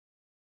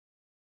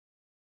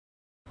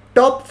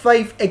Top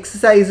 5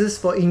 exercises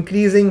for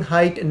increasing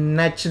height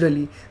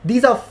naturally.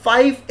 These are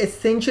 5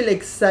 essential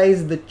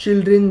exercises the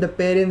children, the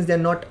parents, they're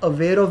not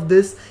aware of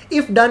this.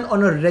 If done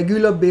on a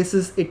regular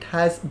basis, it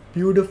has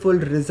beautiful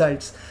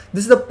results.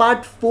 This is the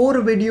part 4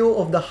 video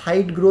of the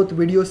height growth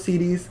video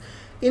series.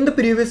 In the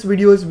previous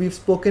videos, we've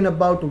spoken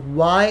about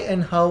why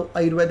and how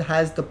Ayurveda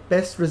has the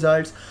best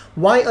results,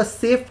 why a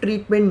safe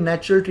treatment,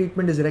 natural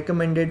treatment is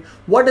recommended,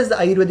 what is the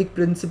Ayurvedic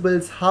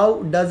principles,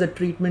 how does a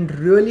treatment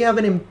really have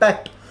an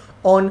impact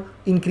on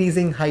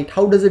increasing height,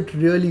 how does it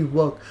really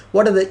work,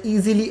 what are the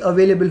easily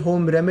available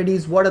home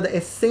remedies, what are the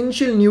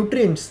essential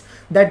nutrients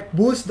that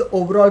boost the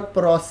overall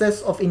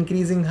process of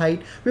increasing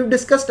height. We've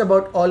discussed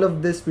about all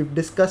of this. We've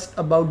discussed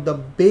about the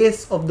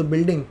base of the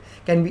building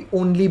can be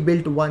only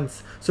built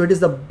once, so it is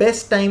the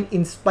best time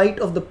in spite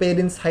of the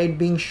parents' height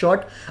being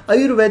short.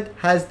 Ayurveda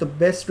has the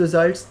best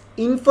results.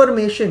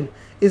 Information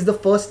is the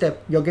first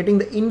step. You're getting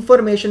the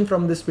information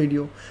from this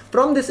video.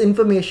 From this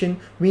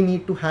information, we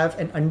need to have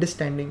an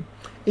understanding.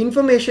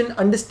 Information,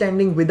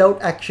 understanding without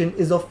action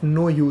is of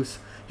no use.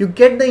 You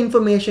get the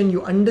information,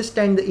 you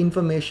understand the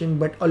information,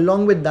 but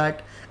along with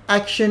that,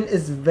 action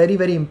is very,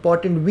 very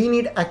important. We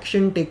need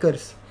action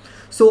takers.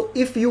 So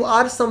if you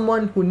are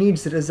someone who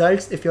needs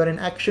results, if you're an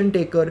action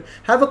taker,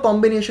 have a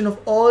combination of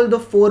all the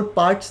 4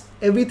 parts.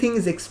 Everything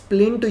is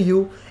explained to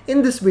you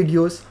in these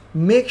videos.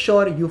 Make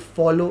sure you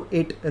follow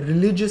it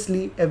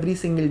religiously every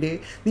single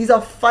day. These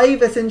are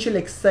 5 essential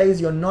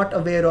exercises you're not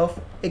aware of,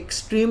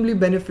 extremely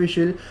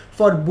beneficial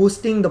for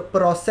boosting the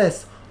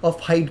process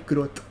of height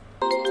growth.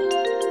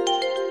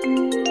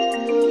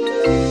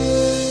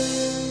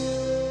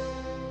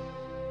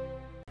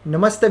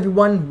 Namaste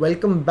everyone,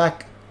 welcome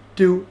back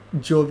to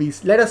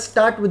Jyovis. Let us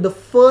start with the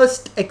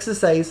first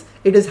exercise.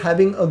 It is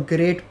having a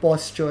great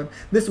posture.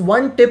 This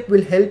one tip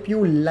will help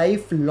you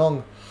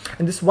lifelong.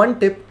 And this one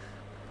tip,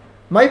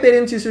 my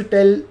parents used to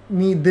tell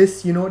me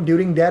this,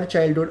 during their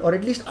childhood, or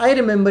at least I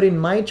remember in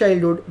my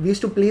childhood, we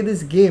used to play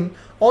this game.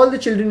 All the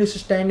children used to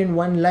stand in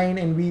one line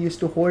and we used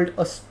to hold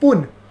a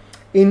spoon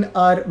in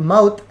our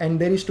mouth, and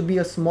there used to be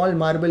a small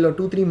marble or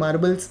 2-3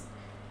 marbles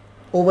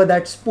over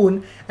that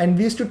spoon, and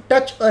we used to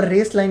touch a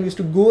race line. We used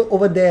to go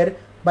over there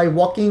by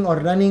walking or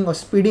running or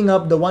speeding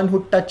up. The one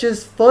who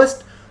touches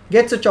first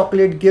gets a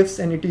chocolate gifts,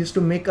 and it used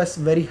to make us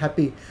very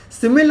happy.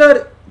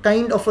 Similar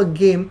kind of a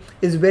game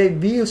is where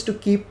we used to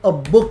keep a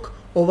book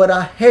over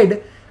our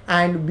head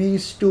and we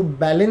used to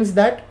balance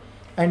that,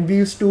 and we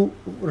used to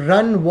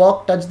run,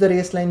 walk, touch the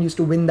race line, used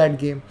to win that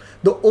game.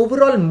 The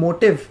overall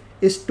motive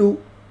is to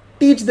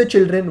teach the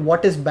children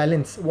what is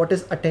balance, what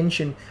is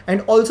attention,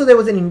 and also there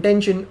was an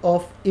intention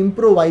of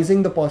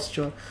improvising the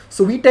posture.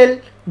 So we tell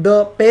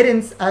the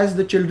parents, as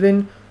the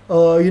children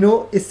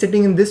is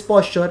sitting in this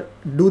posture,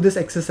 do this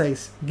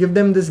exercise, give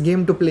them this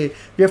game to play.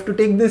 We have to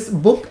take this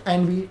book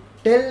and we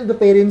tell the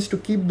parents to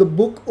keep the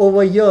book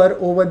over here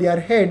over their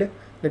head.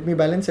 Let me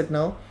balance it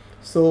now.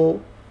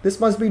 So this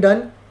must be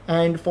done,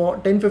 and for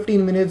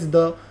 10-15 minutes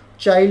the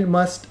child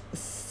must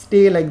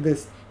stay like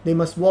this. They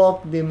must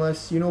walk, they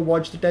must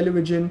watch the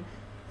television,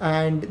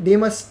 and they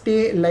must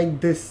stay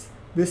like this.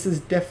 This is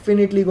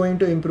definitely going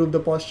to improve the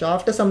posture.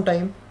 After some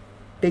time,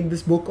 take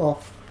this book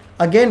off.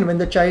 Again, when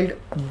the child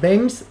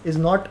bends, is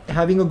not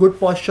having a good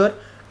posture,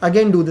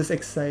 again do this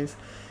exercise.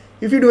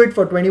 If you do it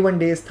for 21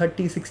 days,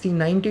 30, 60,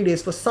 90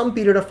 days, for some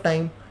period of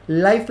time,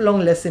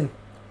 lifelong lesson,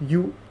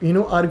 you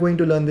are going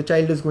to learn, the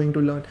child is going to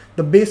learn.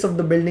 The base of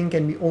the building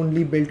can be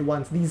only built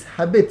once. These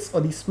habits, or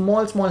these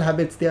small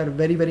habits, they are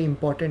very, very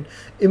important.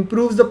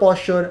 Improves the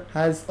posture,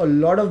 has a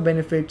lot of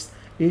benefits.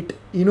 It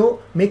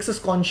makes us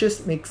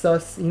conscious, makes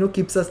us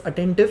keeps us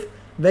attentive.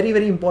 Very,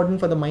 very important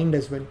for the mind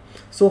as well.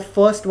 So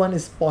first one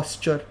is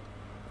posture.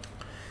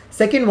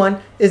 Second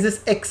one is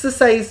this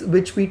exercise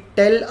which we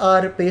tell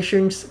our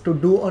patients to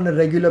do on a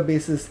regular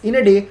basis. In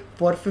a day,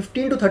 for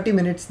 15 to 30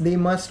 minutes, they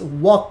must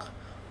walk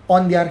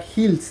on their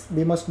heels.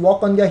 They must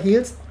walk on their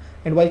heels,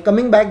 and while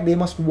coming back, they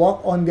must walk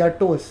on their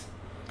toes.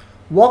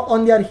 Walk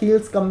on their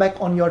heels, come back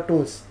on your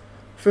toes.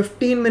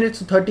 15 minutes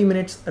to 30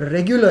 minutes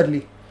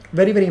regularly.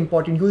 Very, very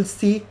important. You will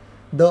see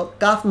the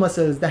calf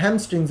muscles, the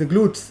hamstrings, the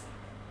glutes,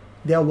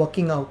 they are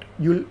working out.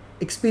 You'll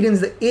experience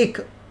the ache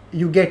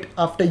you get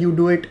after you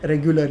do it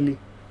regularly.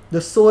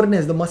 The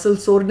soreness, the muscle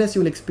soreness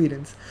you'll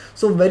experience.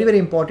 So very, very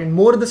important.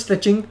 More the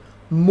stretching,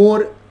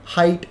 more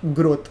height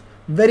growth.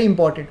 Very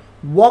important.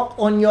 Walk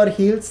on your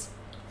heels,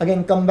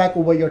 again come back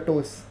over your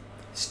toes.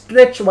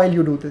 Stretch while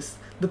you do this.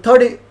 The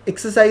third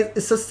exercise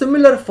is a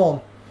similar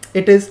form.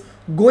 It is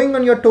going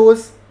on your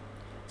toes,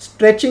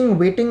 stretching,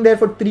 waiting there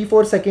for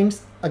 3-4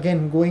 seconds,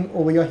 again going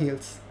over your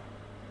heels.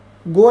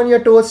 Go on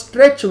your toes,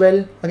 stretch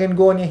well, again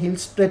go on your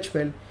heels, stretch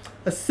well.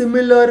 A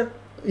similar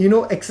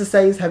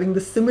exercise having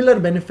the similar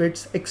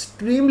benefits,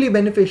 extremely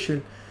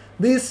beneficial.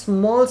 These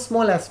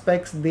small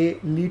aspects, they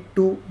lead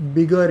to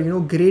bigger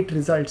great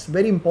results.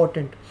 Very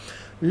important.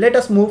 Let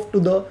us move to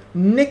the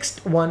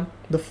next one,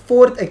 the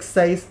 4th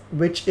exercise,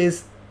 which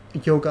is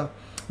yoga.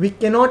 We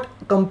cannot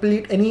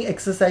complete any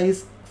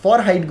exercise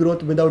for height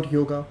growth without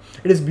yoga.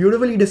 It is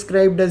beautifully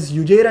described as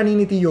Yujayarani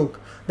Niti Yoga.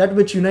 That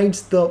which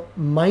unites the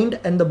mind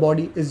and the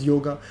body is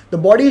yoga. The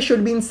body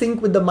should be in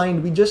sync with the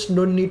mind. We just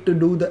don't need to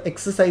do the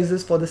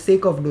exercises for the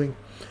sake of doing.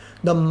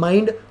 The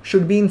mind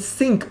should be in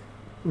sync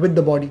with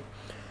the body.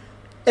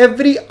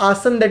 Every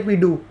asana that we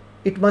do,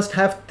 it must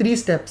have 3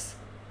 steps.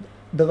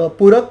 The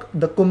Purak,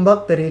 the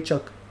Kumbhak, the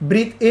Rechak.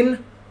 Breathe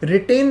in,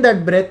 retain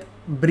that breath,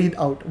 breathe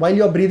out. While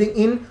you are breathing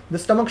in, the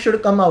stomach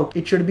should come out.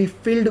 It should be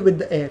filled with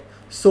the air.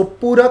 So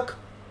Purak,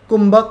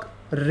 Kumbhak,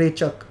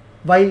 Rechak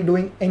while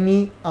doing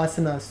any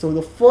asanas. So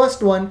the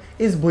first one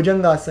is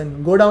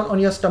Bhujangasana. Go down on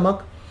your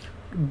stomach,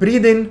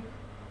 breathe in,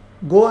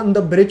 go on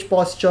the bridge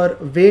posture,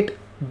 wait,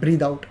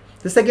 breathe out.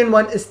 The second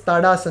one is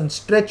Tadasana.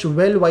 Stretch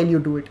well while you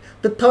do it.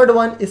 The third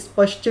one is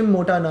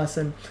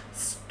Paschimottanasana.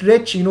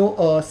 Stretch,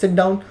 sit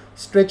down,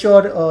 stretch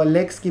your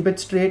legs, keep it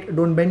straight,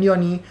 don't bend your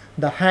knee.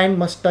 The hand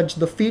must touch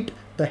the feet,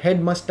 the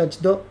head must touch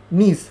the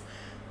knees.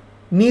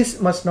 Knees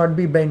must not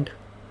be bent.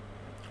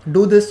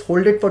 Do this,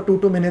 hold it for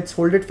 2 minutes,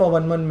 hold it for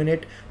 1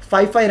 minute.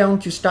 5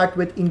 rounds you start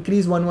with,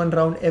 increase 1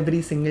 round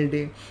every single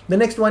day. The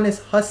next one is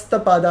Hasta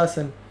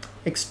Padasana.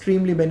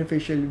 Extremely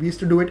beneficial. We used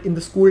to do it in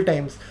the school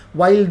times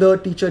while the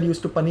teacher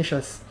used to punish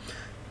us.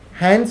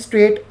 Hands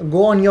straight,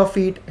 go on your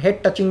feet,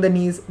 head touching the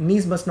knees,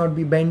 knees must not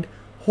be bent.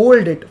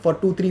 Hold it for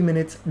 2-3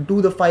 minutes,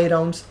 do the 5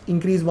 rounds,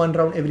 increase 1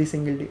 round every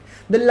single day.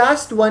 The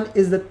last one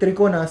is the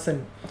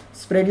Trikonasana.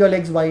 Spread your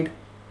legs wide,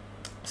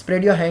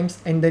 spread your hands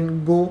and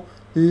then go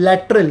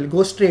lateral,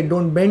 go straight,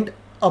 don't bend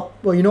up,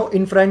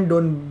 in front,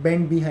 don't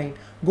bend behind.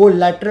 Go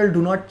lateral,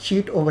 do not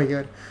cheat over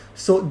here.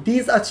 So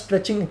these are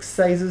stretching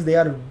exercises. They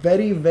are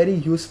very, very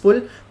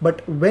useful.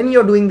 But when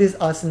you're doing these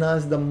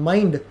asanas, the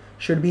mind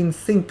should be in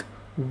sync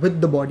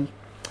with the body.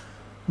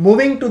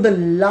 Moving to the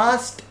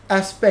last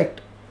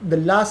aspect, the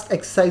last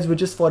exercise,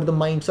 which is for the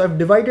mind. So I've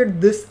divided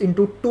this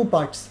into 2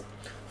 parts.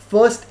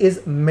 First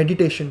is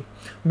meditation.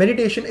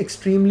 Meditation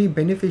extremely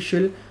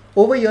beneficial.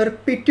 Over here,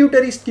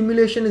 pituitary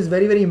stimulation is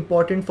very, very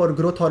important for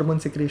growth hormone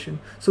secretion.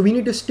 So we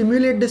need to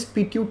stimulate this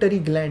pituitary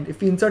gland.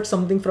 If we insert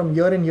something from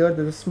here and here,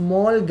 there's a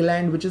small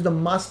gland which is the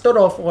master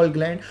of all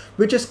gland,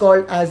 which is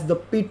called as the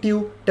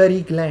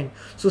pituitary gland.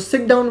 So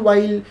sit down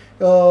while,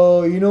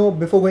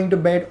 before going to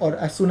bed or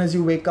as soon as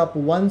you wake up,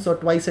 once or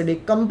twice a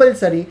day,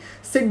 compulsory,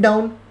 sit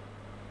down,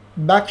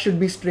 back should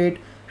be straight,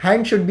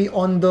 hand should be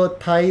on the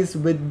thighs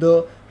with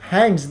the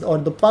hands or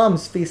the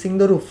palms facing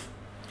the roof.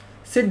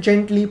 Sit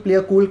gently, play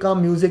a cool,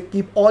 calm music,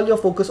 keep all your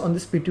focus on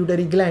this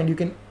pituitary gland. You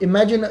can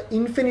imagine an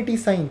infinity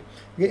sign.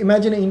 You can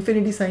imagine an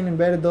infinity sign and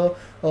where the,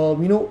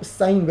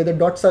 sign where the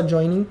dots are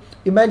joining.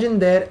 Imagine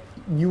there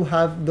you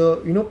have the,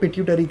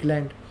 pituitary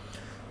gland.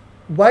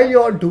 While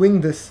you're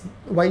doing this,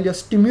 while you're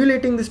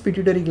stimulating this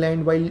pituitary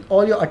gland, while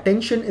all your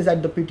attention is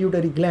at the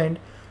pituitary gland,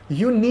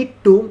 you need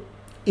to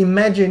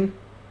imagine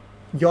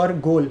your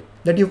goal,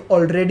 that you've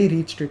already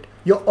reached it.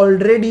 You're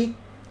already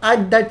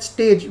at that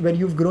stage where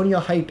you've grown your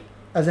height.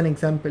 As an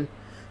example,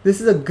 this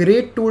is a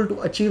great tool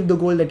to achieve the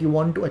goal that you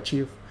want to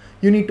achieve.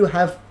 You need to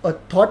have a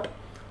thought.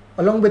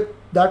 Along with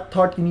that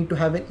thought, you need to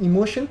have an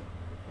emotion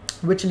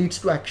which leads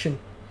to action.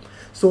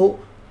 So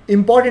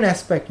important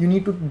aspect, you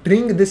need to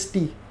drink this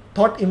tea.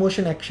 Thought,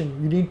 emotion, action.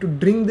 You need to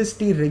drink this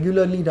tea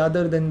regularly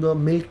rather than the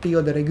milk tea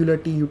or the regular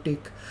tea you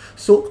take.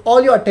 So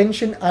all your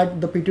attention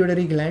at the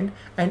pituitary gland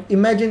and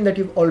imagine that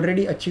you've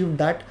already achieved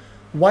that.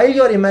 While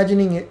you're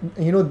imagining it,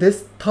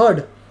 this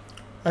third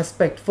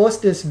aspect.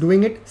 First is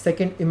doing it,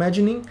 second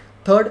imagining,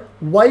 third,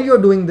 while you're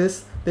doing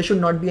this, there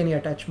should not be any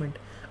attachment.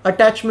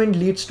 Attachment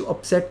leads to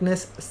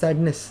upsetness,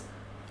 sadness.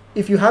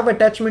 If you have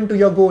attachment to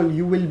your goal,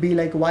 you will be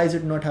like, why is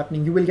it not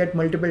happening? You will get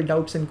multiple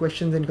doubts and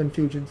questions and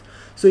confusions.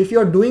 So if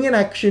you're doing an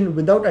action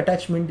without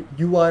attachment,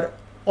 you are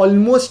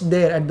almost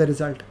there at the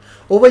result.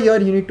 Over here,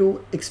 you need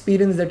to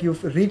experience that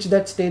you've reached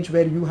that stage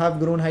where you have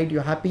grown height,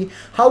 you're happy.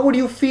 How would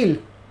you feel?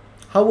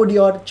 How would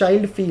your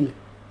child feel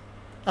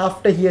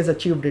after he has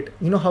achieved it?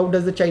 How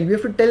does the child, we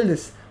have to tell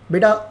this,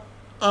 beta,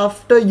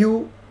 after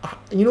you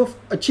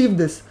achieve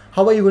this,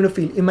 how are you going to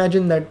feel?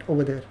 Imagine that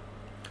over there.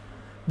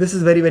 This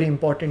is very, very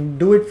important.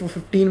 Do it for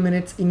 15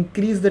 minutes,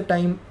 increase the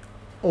time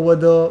over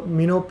the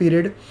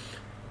period.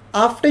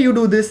 After you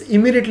do this,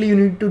 immediately you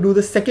need to do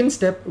the second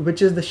step,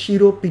 which is the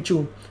Shiro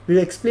Pichu. We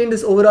explained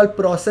this overall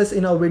process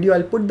in our video.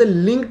 I'll put the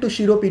link to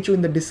Shiro Pichu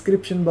in the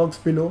description box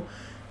below.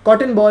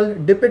 Cotton ball,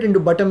 dip it into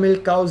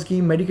buttermilk, cow's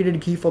ghee,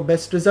 medicated ghee for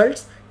best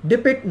results.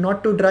 Dip it,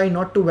 not too dry,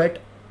 not too wet.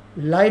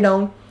 Lie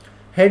down,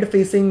 head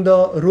facing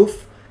the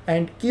roof,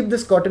 and keep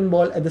this cotton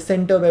ball at the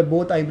center where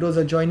both eyebrows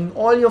are joining.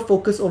 All your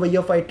focus over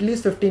here for at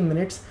least 15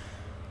 minutes.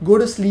 Go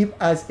to sleep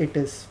as it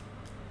is.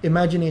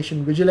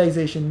 Imagination,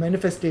 visualization,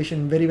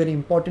 manifestation, very, very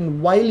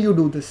important while you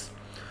do this.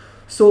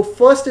 So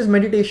first is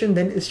meditation,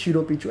 then is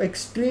Shiro Pichu.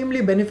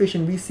 Extremely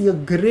beneficial. We see a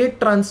great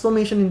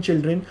transformation in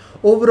children.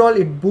 Overall,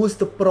 it boosts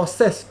the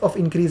process of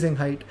increasing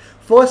height.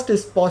 First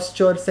is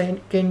posture,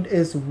 second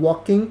is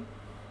walking.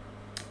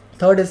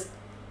 Third is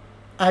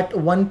at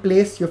one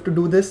place. You have to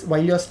do this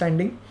while you're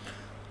standing.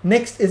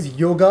 Next is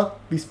yoga.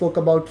 We spoke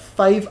about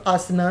 5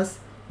 asanas.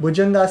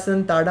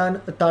 Bhujangasana,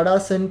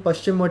 Tadasana,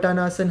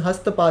 Paschimottanasana,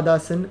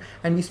 Hastapadasana,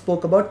 and we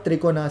spoke about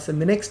Trikonasana.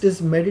 The next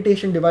is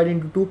meditation divided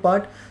into two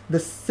parts, the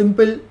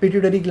simple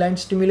pituitary gland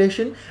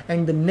stimulation,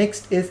 and the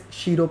next is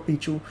Shiro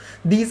Pichu.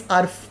 These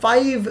are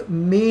 5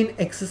 main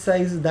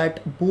exercises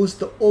that boost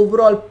the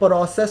overall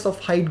process of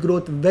height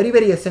growth. Very,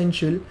 very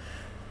essential.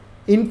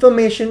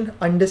 Information,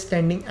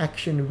 understanding,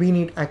 action. We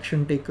need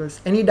action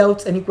takers. Any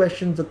doubts, any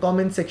questions, the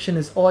comment section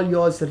is all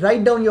yours.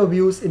 Write down your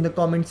views in the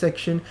comment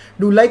section.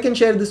 Do like and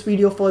share this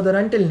video further.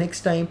 Until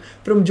next time,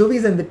 from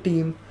Jyovis and the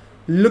team,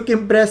 look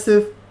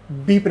impressive,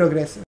 be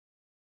progressive.